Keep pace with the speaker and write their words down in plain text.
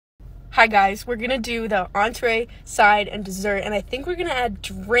Hi guys, we're gonna do the entree, side, and dessert, and I think we're gonna add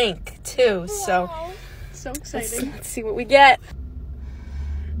drink too. Wow. So exciting. Let's see what we get.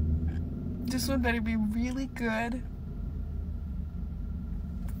 This one better be really good.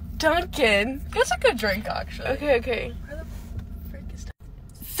 Dunkin'. That's a good drink, actually. Okay. Where the frick is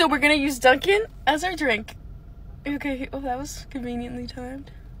Dunkin'? So we're gonna use Dunkin' as our drink. Okay. Oh, that was conveniently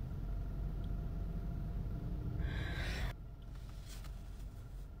timed.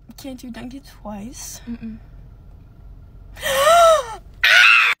 Can't do Dunkin' twice.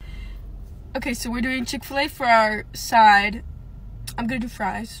 Okay, so we're doing Chick-fil-A for our side. I'm gonna do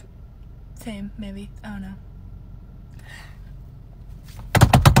fries. Same, maybe. I don't know.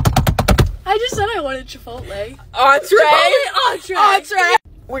 I just said I wanted Chipotle. Entree.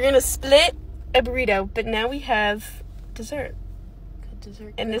 We're gonna split a burrito, but now we have dessert. Good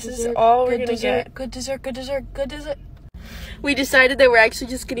dessert. And this is all we're gonna get. Good dessert. We decided that we're actually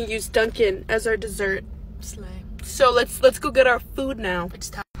just gonna use Dunkin' as our dessert. Slay. So let's go get our food now. It's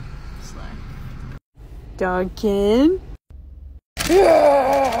time. Slay. Dunkin'.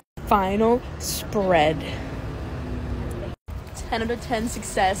 Final spread. 10 out of 10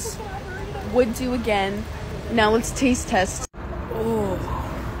 success. Would do again. Now let's taste test.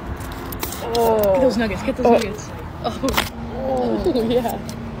 Get those nuggets. Oh yeah.